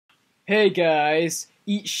Hey guys,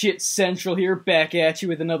 Eat Shit Central here, back at you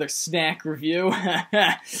with another snack review.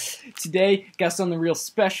 Today, got something real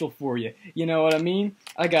special for you. You know what I mean?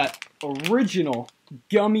 I got original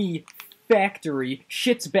Gummi Factory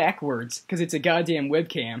shits backwards, because it's a goddamn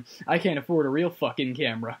webcam. I can't afford a real fucking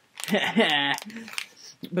camera.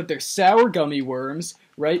 But they're sour gummy worms,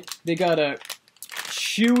 right? They got a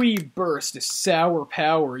chewy burst of sour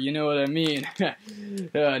power, you know what I mean?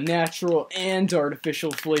 Natural and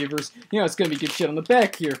artificial flavors. You know, it's gonna be good shit on the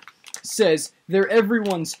back here. Says, they're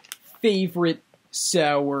everyone's favorite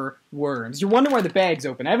sour worms. You're wondering why the bag's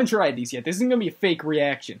open. I haven't tried these yet. This isn't gonna be a fake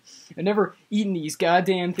reaction. I've never eaten these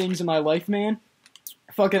goddamn things in my life, man.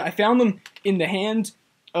 Fucking, I found them in the hand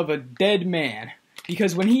of a dead man.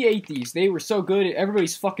 Because when he ate these, they were so good.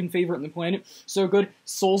 Everybody's fucking favorite on the planet. So good.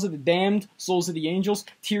 Souls of the damned, souls of the angels,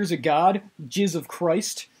 tears of God, jizz of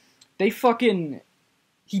Christ. They fucking...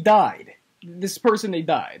 He died. This person, they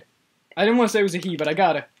died. I didn't want to say it was a he, but I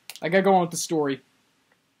gotta go on with the story.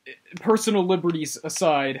 Personal liberties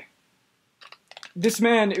aside. This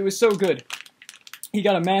man, it was so good. He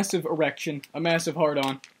got a massive erection, a massive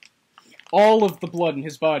hard-on. All of the blood in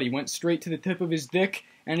his body went straight to the tip of his dick,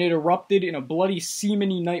 and it erupted in a bloody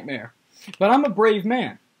semen-y nightmare. But I'm a brave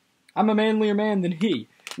man. I'm a manlier man than he.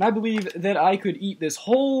 And I believe that I could eat this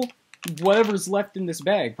whole whatever's left in this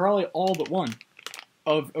bag, probably all but one,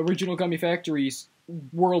 of Original Gummi Factory's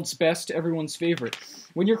world's best, everyone's favorite.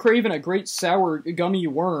 When you're craving a great sour gummy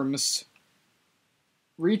worms,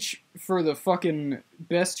 reach for the fucking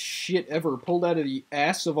best shit ever pulled out of the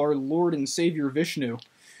ass of our Lord and Savior Vishnu.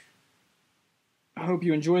 I hope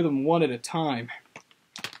you enjoy them one at a time.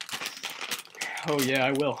 Oh yeah,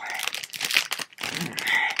 I will.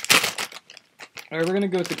 Alright, we're gonna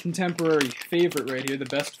go with the contemporary favorite right here, the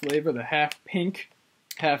best flavor, the half pink,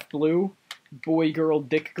 half blue, boy girl,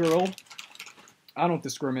 dick girl. I don't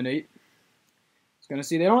discriminate. It's gonna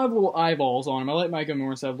see, they don't have little eyeballs on them. I like my gummy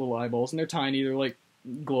worms to have little eyeballs, and they're tiny, they're like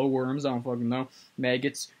glowworms, I don't fucking know.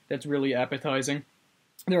 Maggots, that's really appetizing.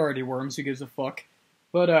 They're already worms, who gives a fuck?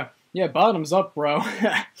 But, yeah, bottoms up, bro.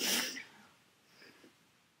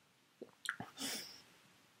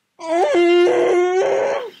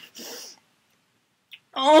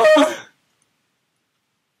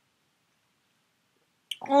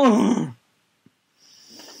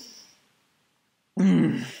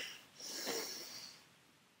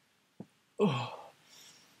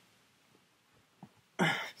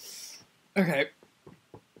 Okay.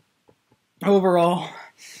 Overall,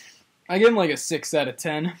 I give him like a 6 out of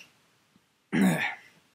 10.